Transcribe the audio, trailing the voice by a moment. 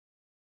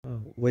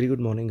Very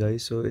good morning,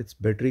 guys. So it's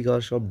Battery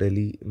Car Shop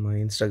Delhi, my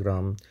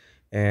Instagram,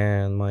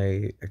 and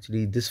my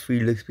actually this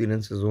field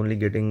experience is only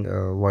getting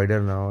wider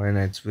now, and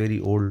it's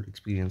very old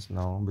experience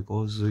now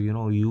because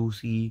you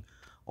see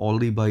all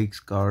the bikes,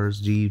 cars,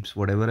 jeeps,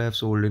 whatever I've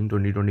sold in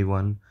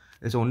 2021,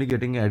 it's only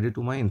getting added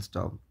to my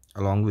Insta,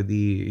 along with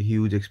the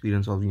huge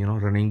experience of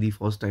running the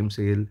first time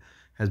sale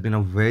has been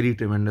a very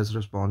tremendous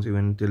response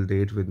even till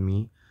date with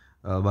me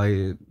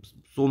by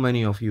so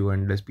many of you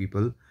endless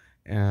people,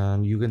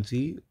 and you can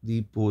see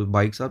the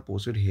bikes are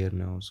posted here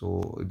now.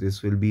 So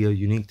this will be a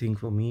unique thing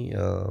for me,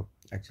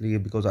 actually,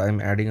 because I'm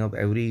adding up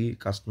every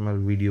customer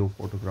video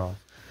photograph,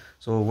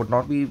 so would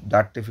not be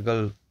that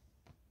difficult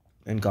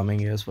in coming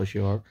years for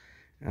sure.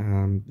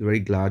 I'm very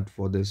glad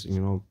for this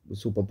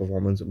super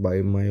performance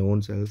by my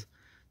own self.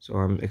 So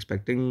I'm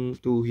expecting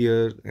to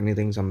hear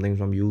anything something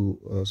from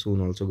you soon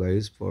also,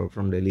 guys, for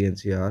from Delhi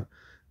NCR.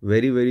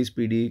 Very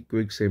speedy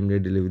quick same day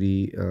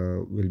delivery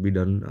will be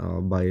done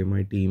by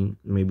my team,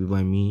 maybe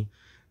by me.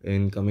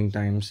 In coming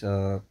times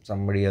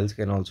somebody else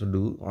can also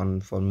do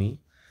on for me.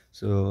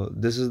 So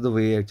this is the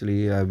way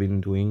actually I've been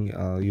doing.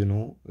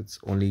 It's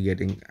only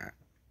getting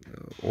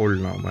old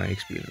now, my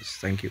experience.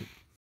 Thank you.